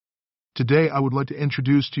Today I would like to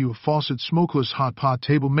introduce to you a faucet smokeless hot pot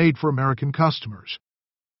table made for American customers.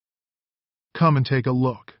 Come and take a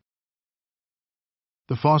look.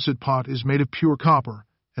 The faucet pot is made of pure copper,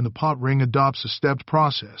 and the pot ring adopts a stepped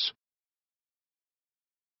process.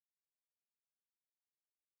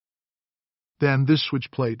 Then this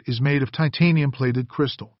switch plate is made of titanium-plated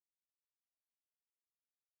crystal.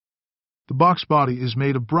 The box body is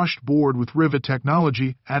made of brushed board with rivet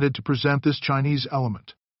technology added to present this Chinese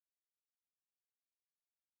element.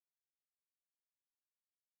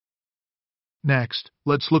 Next,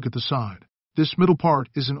 let's look at the side. This middle part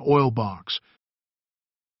is an oil box.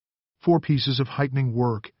 4 pieces of heightening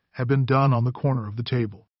work have been done on the corner of the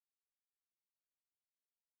table.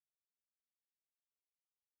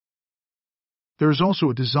 There is also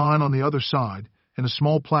a design on the other side, and a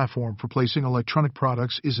small platform for placing electronic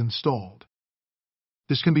products is installed.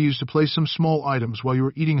 This can be used to place some small items while you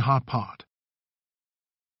are eating hot pot.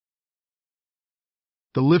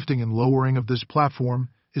 The lifting and lowering of this platform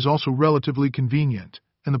is also relatively convenient,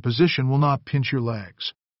 and the position will not pinch your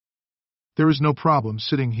legs. There is no problem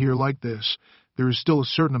sitting here like this. There is still a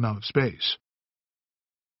certain amount of space.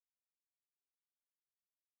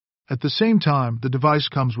 At the same time, the device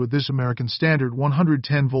comes with this American standard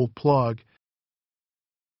 110-volt plug